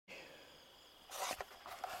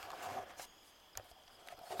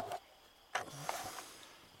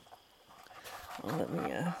Well, let me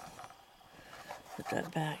put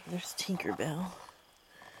that back. There's Tinkerbell.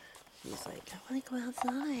 She's like, I want to go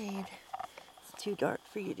outside. It's too dark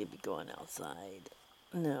for you to be going outside.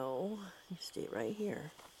 No, you stay right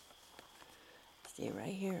here. Stay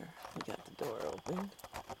right here. We got the door open.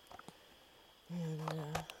 And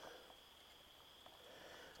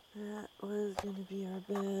that was going to be our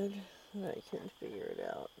bed. And I couldn't figure it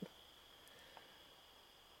out.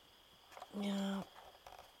 Yeah.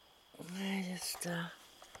 I just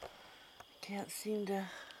can't seem to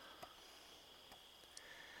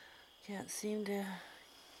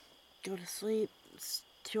go to sleep. It's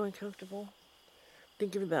too uncomfortable.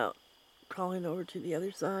 Thinking about crawling over to the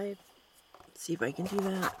other side. See if I can do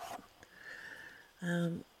that. I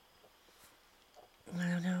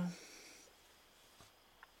don't know.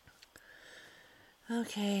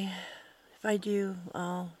 Okay, if I do,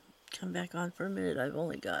 I'll come back on for a minute. I've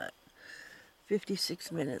only got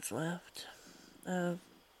 56 minutes left of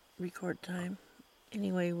record time.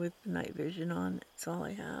 Anyway, with the night vision on, it's all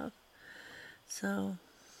I have. So,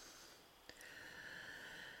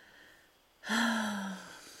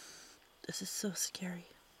 this is so scary.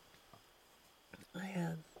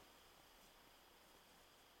 I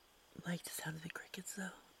like the sound of the crickets,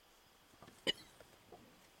 though.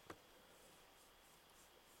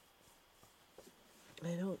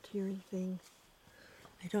 I don't hear anything.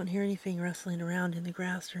 I don't hear anything rustling around in the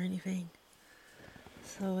grass or anything.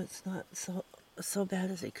 So it's not so bad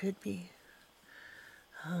as it could be.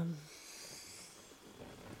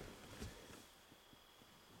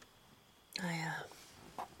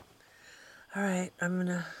 All right, I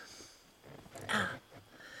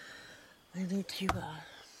need to,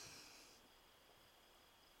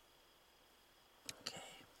 okay.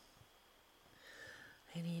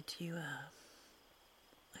 I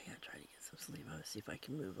gotta try to get some sleep. I want to see if I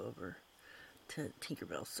can move over to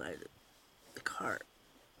Tinkerbell's side of the cart.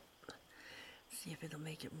 See if it'll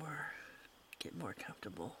make it get more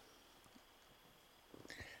comfortable.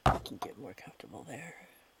 I can get more comfortable there.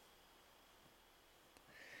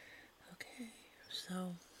 Okay,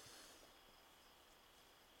 so,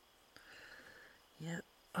 yep,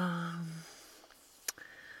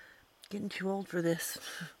 getting too old for this.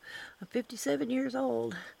 I'm 57 years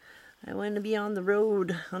old. I want to be on the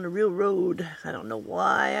road, on a real road. I don't know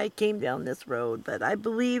why I came down this road, but I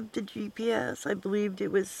believed the GPS. I believed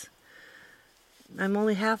it was, I'm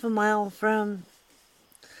only half a mile from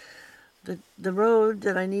the road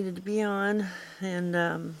that I needed to be on, and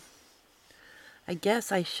I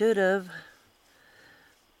guess I should have.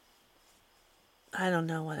 I don't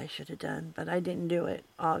know what I should have done, but I didn't do it,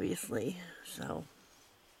 obviously. So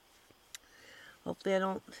hopefully I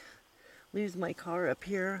don't lose my car up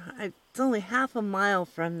here. It's only half a mile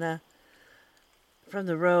from the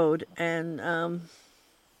road, and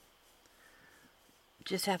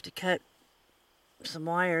just have to cut some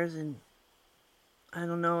wires, and I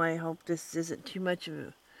don't know, I hope this isn't too much of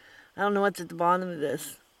a, I don't know what's at the bottom of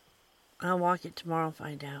this. I'll walk it tomorrow and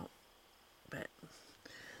find out. But,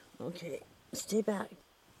 okay, stay back.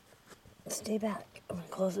 Stay back. I'm going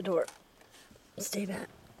to close the door. Stay back.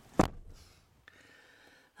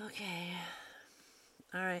 Okay.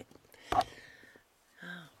 Alright.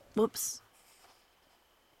 Whoops.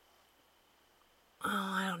 Oh,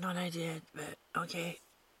 I don't know what I did, but okay.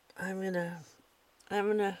 I'm gonna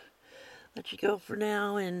let you go for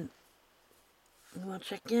now, and we'll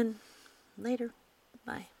check in later.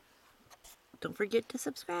 Bye. Don't forget to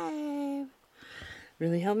subscribe.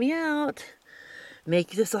 Really help me out.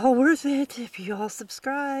 Make this all worth it if you all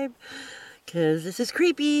subscribe. Because this is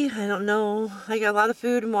creepy. I don't know. I got a lot of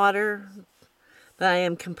food and water. But I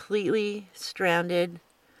am completely stranded.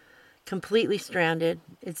 Completely stranded.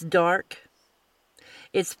 It's dark.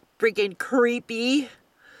 It's freaking creepy.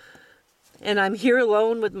 And I'm here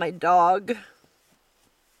alone with my dog.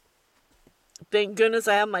 Thank goodness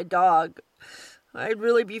I have my dog. I'd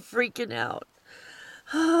really be freaking out.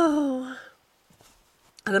 Oh.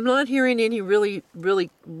 And I'm not hearing any really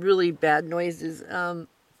bad noises. I'm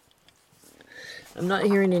not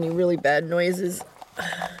hearing any really bad noises.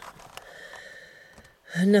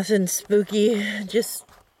 Nothing spooky. Just...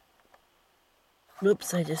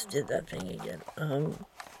 Whoops, I just did that thing again.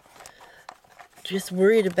 Just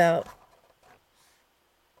worried about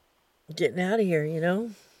getting out of here, you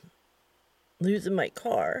know? Losing my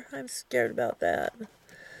car. I'm scared about that.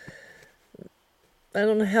 I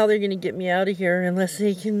don't know how they're going to get me out of here unless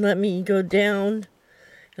they can let me go down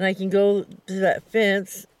and I can go to that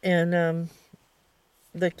fence and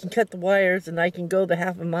they can cut the wires and I can go the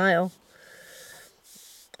half a mile.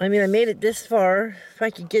 I mean, I made it this far. If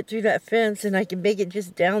I could get through that fence and I can make it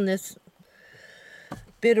just down this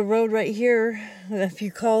bit of road right here. If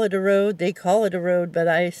you call it a road, they call it a road, but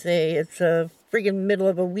I say it's a friggin' middle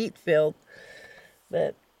of a wheat field.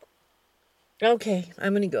 But, okay,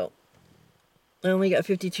 I'm gonna go. I only got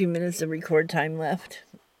 52 minutes of record time left.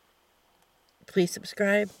 Please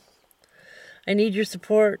subscribe. I need your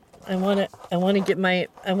support. I want to get my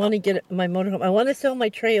motorhome. I want to sell my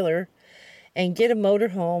trailer and get a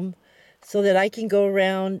motorhome so that I can go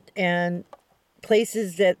around and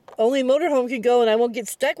places that only motorhome can go, and I won't get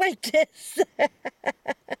stuck like this.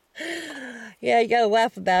 Yeah, you gotta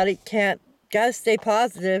laugh about it. Gotta stay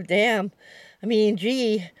positive. Damn. I mean,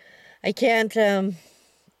 gee, I can't think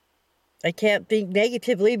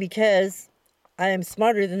negatively because I am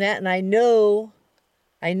smarter than that, and I know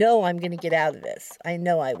I'm gonna get out of this. I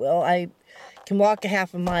know I will. I can walk a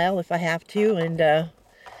half a mile if I have to, and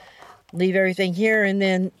leave everything here, and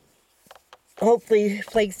then hopefully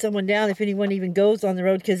flag someone down if anyone even goes on the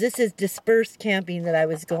road, because this is dispersed camping that I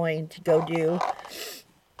was going to go do.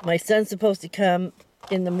 My son's supposed to come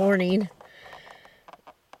in the morning,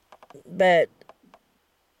 but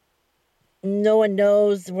no one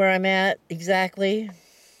knows where I'm at exactly.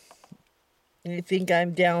 I think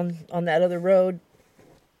I'm down on that other road,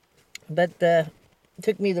 but it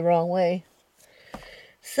took me the wrong way.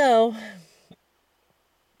 So,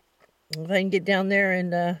 if I can get down there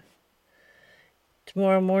and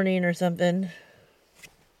tomorrow morning or something,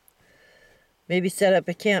 maybe set up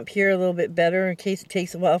a camp here a little bit better in case it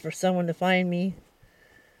takes a while for someone to find me.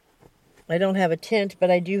 I don't have a tent,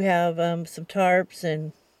 but I do have some tarps,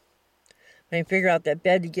 and if I can figure out that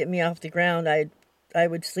bed to get me off the ground, I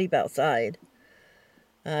would sleep outside.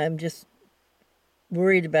 I'm just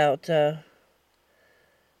worried about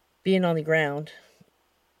being on the ground.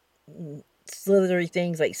 Slithery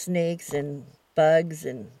things like snakes and bugs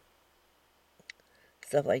and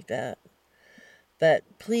stuff like that. But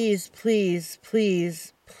please, please,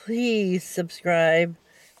 please, please subscribe.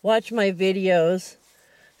 Watch my videos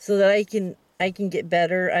so that I can get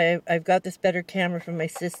better. I've got this better camera from my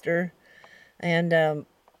sister and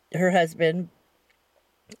her husband.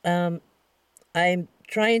 I'm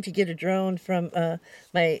trying to get a drone from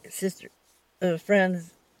my sister,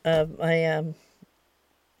 friends of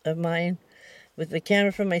mine, with the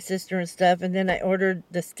camera from my sister and stuff. And then I ordered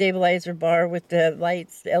the stabilizer bar with the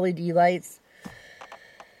lights, the LED lights,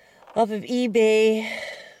 off of eBay.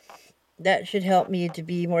 That should help me to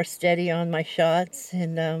be more steady on my shots.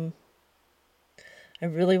 And I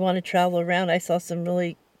really want to travel around. I saw some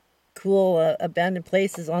really cool abandoned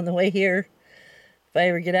places on the way here. If I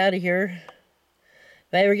ever get out of here.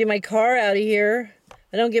 If I ever get my car out of here.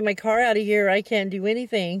 If I don't get my car out of here, I can't do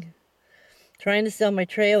anything. Trying to sell my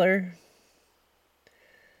trailer.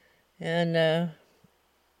 And I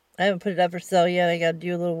haven't put it up for sale yet. I got to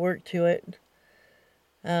do a little work to it.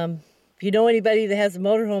 If you know anybody that has a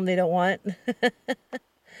motorhome they don't want,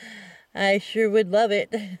 I sure would love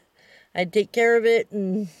it. I'd take care of it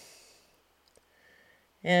and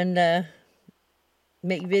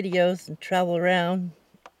make videos and travel around.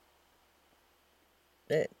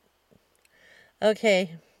 But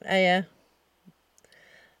okay, I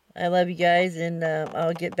love you guys, and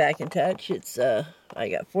I'll get back in touch. It's I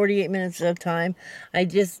got 48 minutes of time. It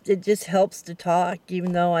just helps to talk,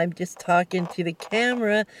 even though I'm just talking to the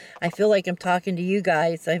camera. I feel like I'm talking to you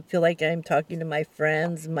guys. I feel like I'm talking to my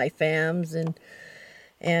friends, my fams,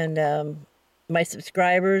 and my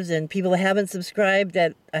subscribers, and people that haven't subscribed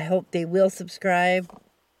that I hope they will subscribe,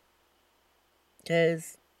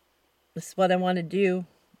 because this is what I want to do.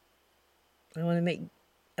 I want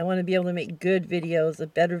to be able to make good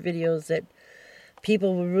videos, better videos that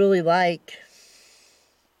people will really like.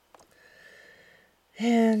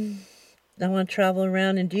 And I want to travel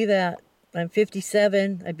around and do that. I'm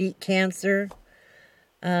 57. I beat cancer.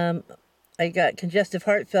 I got congestive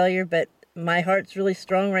heart failure, but my heart's really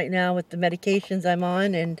strong right now with the medications I'm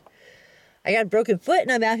on. And I got a broken foot,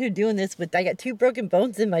 and I'm out here doing this, but I got 2 broken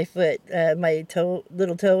bones in my foot. My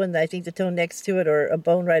little toe, and I think the toe next to it, or a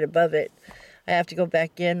bone right above it. I have to go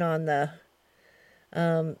back in on the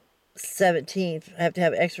 17th. I have to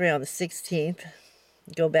have an x-ray on the 16th.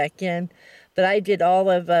 Go back in. But I did all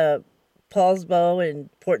of Paulsbo and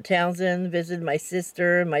Port Townsend, visited my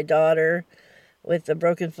sister and my daughter with a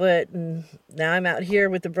broken foot. And now I'm out here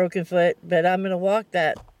with a broken foot. But I'm going to walk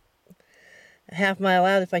that half mile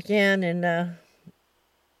out if I can in the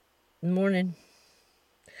morning.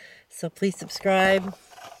 So please subscribe.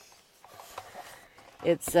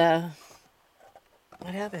 It's, what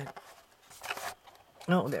happened?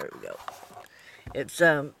 Oh, there we go. It's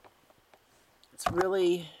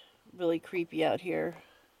really, really creepy out here.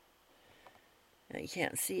 I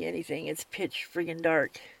can't see anything. It's pitch friggin'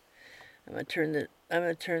 dark. I'm gonna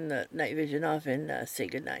turn the night vision off and say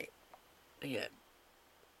goodnight. Yeah.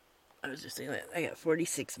 I was just thinking that I got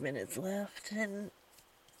 46 minutes left, and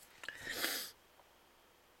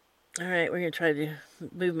all right, we're gonna try to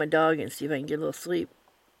move my dog and see if I can get a little sleep.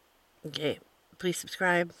 Okay, please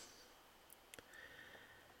subscribe.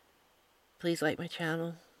 Please like my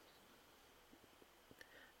channel.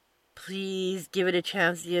 Please give it a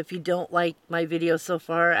chance. If you don't like my videos so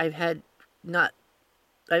far, I've had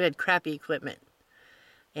crappy equipment,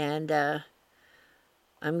 and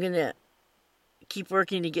I'm gonna keep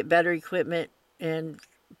working to get better equipment and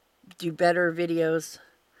do better videos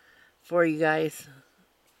for you guys.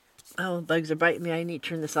 Oh, bugs are biting me. I need to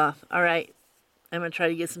turn this off. All right, I'm gonna try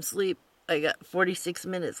to get some sleep. I got 46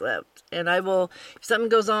 minutes left, and I will, if something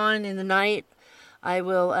goes on in the night, I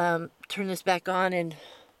will turn this back on and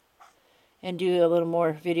do a little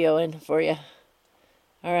more videoing for you.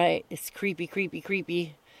 All right, it's creepy, creepy,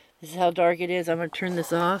 creepy. This is how dark it is. I'm gonna turn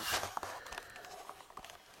this off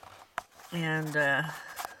and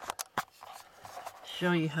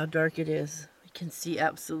show you how dark it is. You can see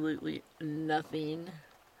absolutely nothing.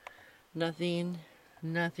 Nothing.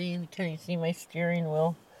 Nothing. Can you see my steering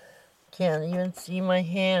wheel? Can't even see my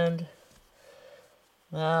hand.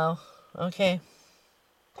 Wow. Okay.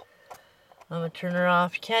 I'm gonna turn her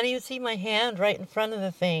off. You can't even see my hand right in front of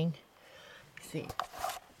the thing. See.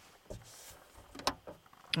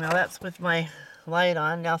 Now that's with my light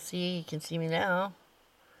on. Now see, you can see me now.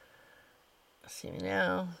 See me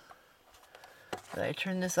now. Did I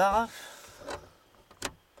turn this off?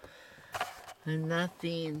 And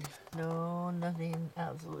nothing. No, nothing.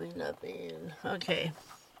 Absolutely nothing. Okay.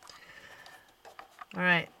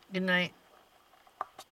 Alright. Good night.